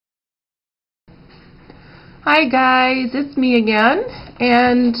Hi guys, it's me again,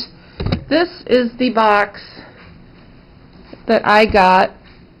 and this is the box that I got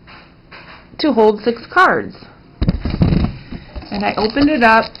to hold 6 cards. And I opened it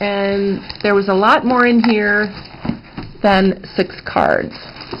up and there was a lot more in here than 6 cards.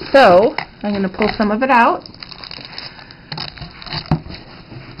 So I'm going to pull some of it out.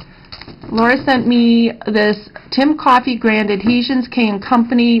 Laura sent me this Tim Coffey Grand Adhesions K &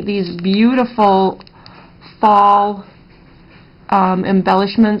 Company, these beautiful fall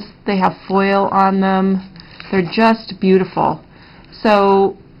embellishments. They have foil on them. They're just beautiful.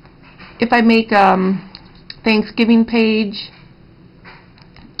 So if I make Thanksgiving page,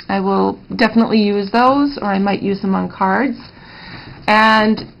 I will definitely use those, or I might use them on cards.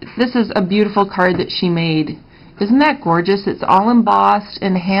 And this is a beautiful card that she made. Isn't that gorgeous? It's all embossed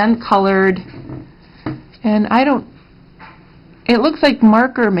and hand colored, and it looks like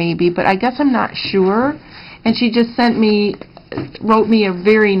marker maybe, but I guess I'm not sure. And she just wrote me a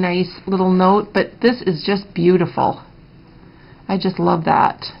very nice little note, but this is just beautiful. I just love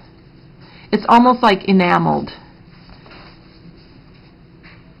that. It's almost like enameled.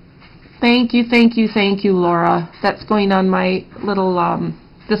 Thank you, thank you, thank you, Laura. That's going on my little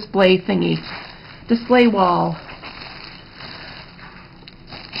display wall.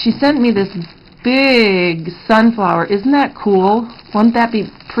 She sent me this big sunflower. Isn't that cool? Wouldn't that be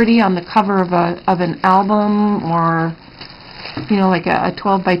pretty on the cover of an album, or like a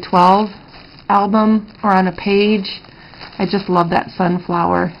 12 by 12 album, or on a page? I just love that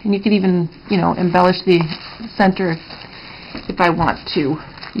sunflower. And you could even embellish the center if I want to.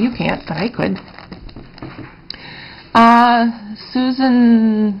 You can't, but I could.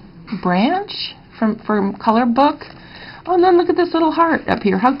 Susan Branch from Color Book. Oh, and then look at this little heart up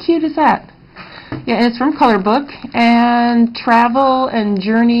here. How cute is that? Yeah, it's from Color Book. And Travel and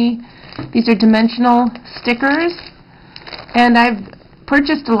Journey. These are dimensional stickers. And I've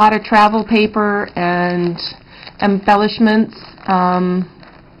purchased a lot of travel paper and embellishments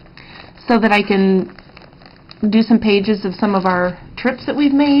so that I can do some pages of some of our trips that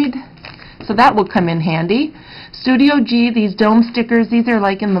we've made. So that will come in handy. Studio G, these dome stickers, these are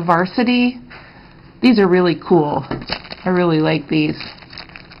like in the varsity. These are really cool. I really like these.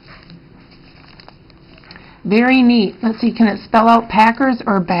 Very neat. Let's see, can it spell out Packers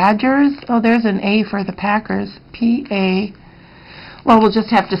or Badgers? Oh, there's an A for the Packers. P-A. Well, we'll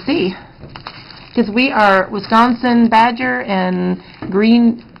just have to see. Because we are Wisconsin Badger and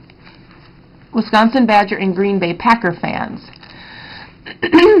Green Bay Packer fans.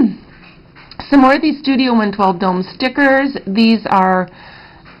 Some more of these Studio 112 Dome stickers. These are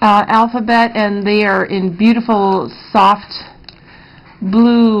alphabet, and they are in beautiful soft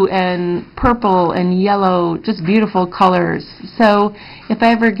blue and purple and yellow, just beautiful colors. So if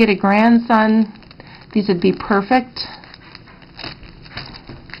I ever get a grandson, these would be perfect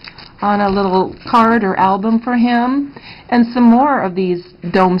on a little card or album for him. And some more of these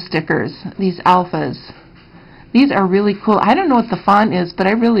dome stickers, these alphas. These are really cool. I don't know what the font is, but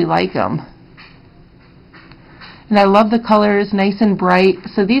I really like them. And I love the colors, nice and bright.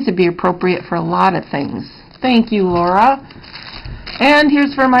 So these would be appropriate for a lot of things. Thank you, Laura. And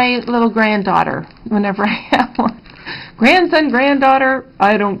here's for my little granddaughter, whenever I have one. Grandson, granddaughter,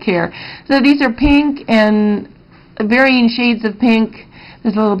 I don't care. So these are pink and varying shades of pink.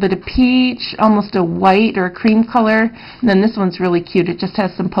 There's a little bit of peach, almost a white or a cream color. And then this one's really cute. It just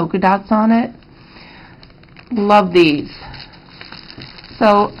has some polka dots on it. Love these.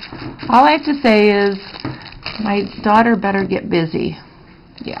 So all I have to say is my daughter better get busy.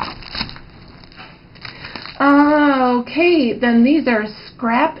 Yeah. Okay, then these are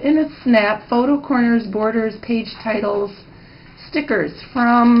Scrap in a Snap, Photo Corners, Borders, Page Titles, stickers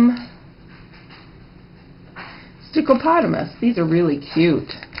from Stickopotamus. These are really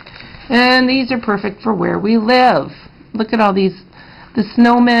cute. And these are perfect for where we live. Look at all these, the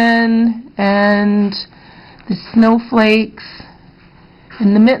snowmen and the snowflakes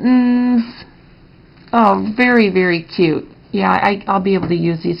and the mittens. Oh, very, very cute. Yeah, I'll be able to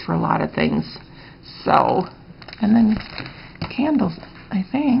use these for a lot of things. So, and then candles, I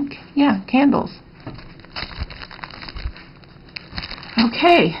think. Yeah, candles.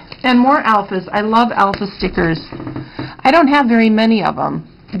 Okay, and more alphas. I love alpha stickers. I don't have very many of them.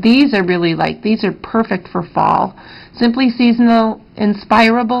 These I really like. These are perfect for fall. Simply Seasonal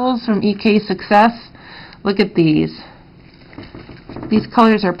Inspirables from EK Success. Look at these. These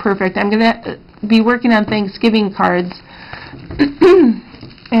colors are perfect. I'm going to be working on Thanksgiving cards.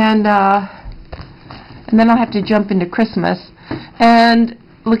 And then I'll have to jump into Christmas. And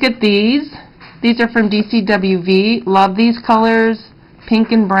look at these. These are from DCWV. Love these colors.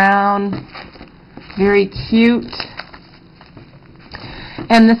 Pink and brown. Very cute.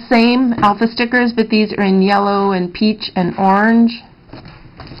 And the same alpha stickers, but these are in yellow and peach and orange.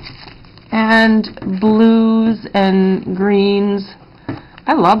 And blues and greens.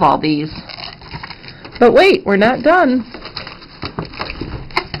 I love all these. But wait, we're not done.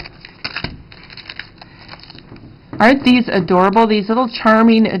 Aren't these adorable? These little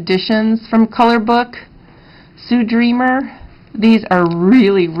charming additions from Color Book, Sue Dreamer. These are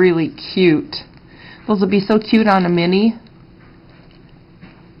really, really cute. Those will be so cute on a mini.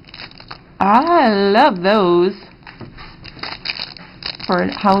 I love those for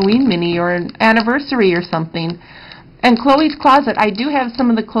a Halloween mini or an anniversary or something. And Chloe's Closet, I do have some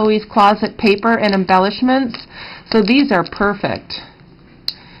of the Chloe's Closet paper and embellishments, so these are perfect.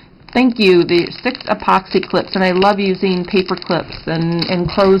 Thank you, the 6 epoxy clips, and I love using paper clips and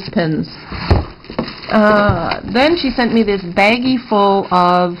clothespins. Then she sent me this baggie full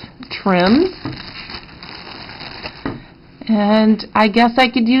of trims. And I guess I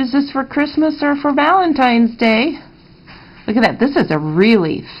could use this for Christmas or for Valentine's Day. Look at that. This is a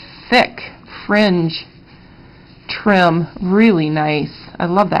really thick fringe trim. Really nice. I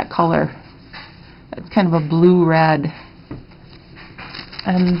love that color. It's kind of a blue-red.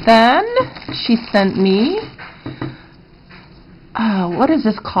 And then she sent me, what is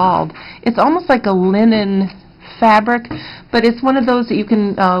this called? It's almost like a linen fabric, but it's one of those that you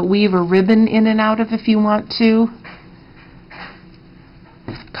can weave a ribbon in and out of if you want to.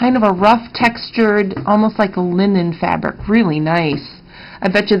 Kind of a rough textured, almost like a linen fabric. Really nice. I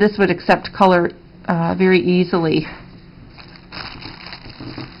bet you this would accept color very easily.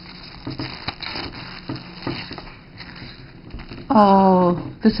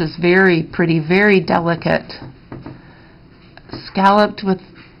 Oh, this is very pretty, very delicate. Scalloped with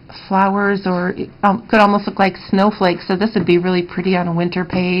flowers, or it could almost look like snowflakes, so this would be really pretty on a winter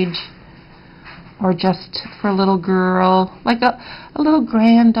page. Or just for a little girl, like a little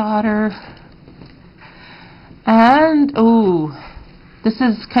granddaughter. And, oh, this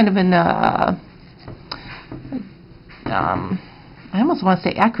is kind of an, I almost want to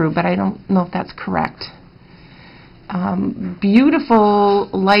say ecru, but I don't know if that's correct. Beautiful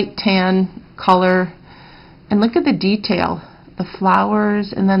light tan color. And look at the detail. The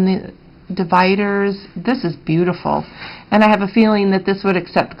flowers and then the dividers. This is beautiful. And I have a feeling that this would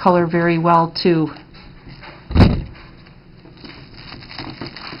accept color very well too.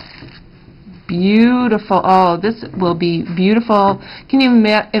 Beautiful. Oh, this will be beautiful. Can you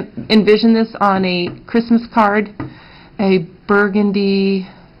envision this on a Christmas card? A burgundy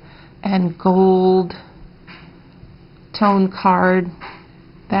and gold tone card.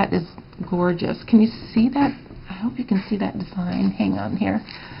 That is gorgeous. Can you see that? I hope you can see that design. Hang on here.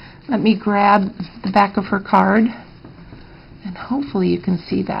 Let me grab the back of her card, and hopefully you can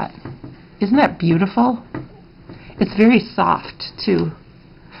see that. Isn't that beautiful? It's very soft too.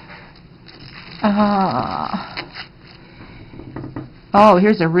 Oh,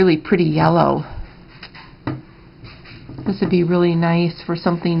 here's a really pretty yellow. This would be really nice for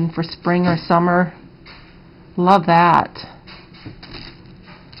something for spring or summer. Love that.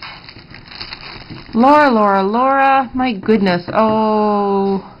 Laura, my goodness.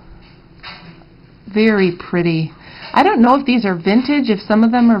 Oh, very pretty. I don't know if these are vintage, if some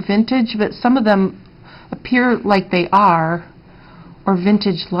of them are vintage, but some of them appear like they are, or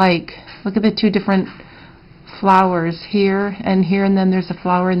vintage-like. Look at the two different flowers here, and then there's a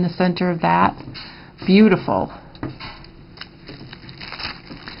flower in the center of that. Beautiful.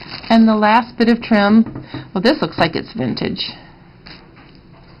 And the last bit of trim, well, this looks like it's vintage.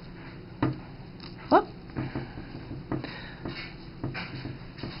 Whoop.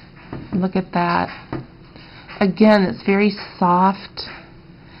 Look at that. Again, it's very soft,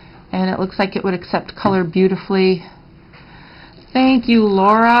 and it looks like it would accept color beautifully. Thank you,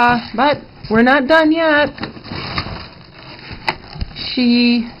 Laura, but we're not done yet.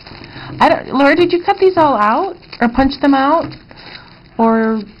 Laura, did you cut these all out, or punch them out?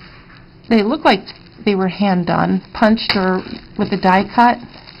 Or they look like they were hand done, punched or with a die cut.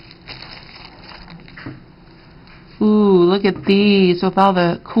 Ooh, look at these with all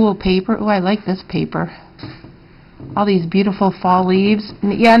the cool paper. Oh, I like this paper. All these beautiful fall leaves.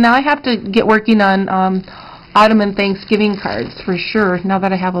 Yeah, now I have to get working on autumn and Thanksgiving cards for sure, now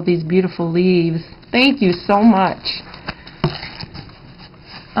that I have all these beautiful leaves. Thank you so much.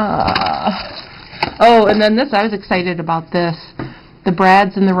 Oh, and then this, I was excited about this. The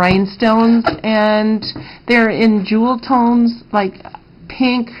brads and the rhinestones, and they're in jewel tones like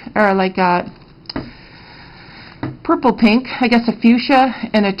pink, or like a purple pink, I guess a fuchsia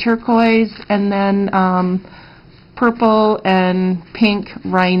and a turquoise, and then purple and pink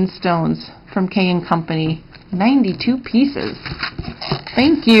rhinestones. from K & Company. 92 pieces.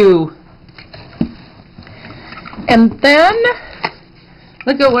 Thank you. And then,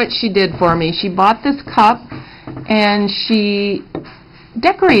 look at what she did for me. She bought this cup and she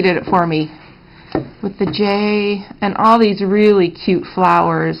decorated it for me with the J and all these really cute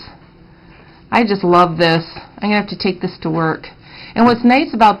flowers. I just love this. I'm going to have to take this to work. And what's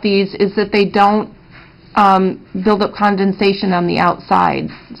nice about these is that they don't build up condensation on the outside.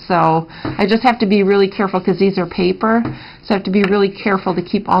 So I just have to be really careful because these are paper. So I have to be really careful to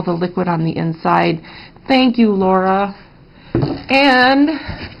keep all the liquid on the inside. Thank you, Laura. And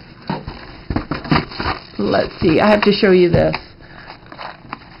let's see, I have to show you this.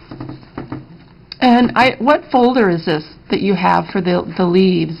 And what folder is this that you have for the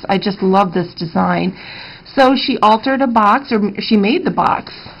leaves? I just love this design. So she altered a box, or she made the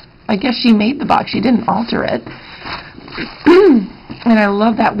box. I guess she made the box. She didn't alter it. And I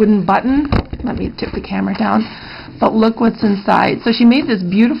love that wooden button. Let me tip the camera down. But look what's inside. So she made this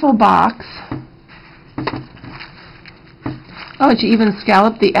beautiful box. Oh, and she even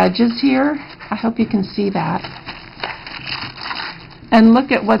scalloped the edges here. I hope you can see that. And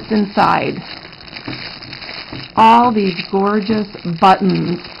look at what's inside. All these gorgeous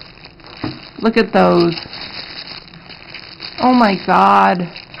buttons. Look at those. Oh my God.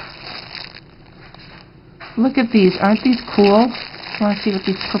 Look at these. Aren't these cool? I want to see what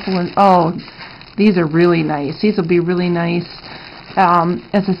these purple ones. Oh, these are really nice. These will be really nice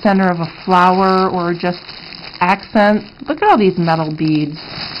as a center of a flower or just accent. Look at all these metal beads.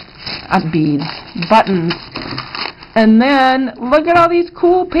 Buttons. And then look at all these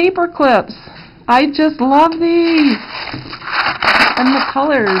cool paper clips. I just love these. And the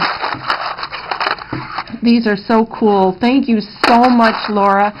colors. These are so cool. Thank you so much,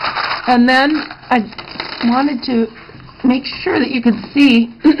 Laura. And then I wanted to make sure that you could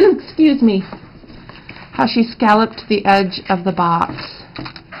see, excuse me, how she scalloped the edge of the box.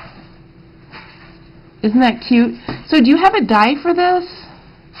 Isn't that cute? So do you have a die for this,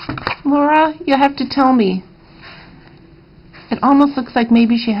 Laura? You have to tell me. It almost looks like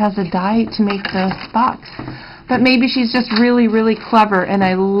maybe she has a die to make the box. But maybe she's just really, really clever, and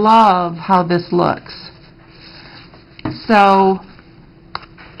I love how this looks. So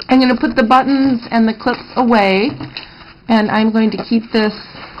I'm going to put the buttons and the clips away, and I'm going to keep this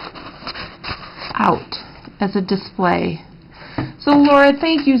out as a display. So Laura,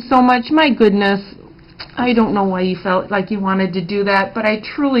 thank you so much. My goodness, I don't know why you felt like you wanted to do that, but I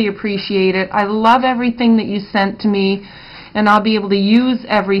truly appreciate it. I love everything that you sent to me, and I'll be able to use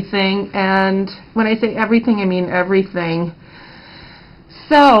everything. And when I say everything, I mean everything.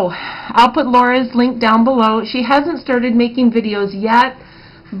 So I'll put Laura's link down below. She hasn't started making videos yet,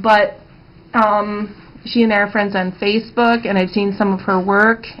 but she and I are friends on Facebook, and I've seen some of her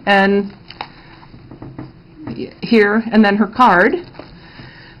work, and here, and then her card.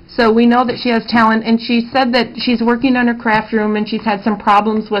 So we know that she has talent, and she said that she's working on her craft room, and she's had some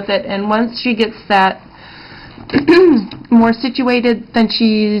problems with it, and once she gets that more situated, then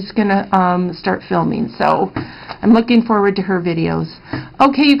she's going to start filming. So I'm looking forward to her videos.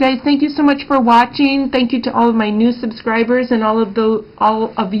 Okay, you guys, thank you so much for watching. Thank you to all of my new subscribers and all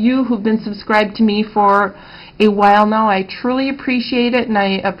of you who've been subscribed to me for a while now. I truly appreciate it, and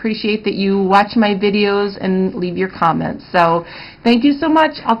I appreciate that you watch my videos and leave your comments. So thank you so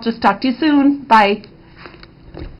much. I'll just talk to you soon. Bye.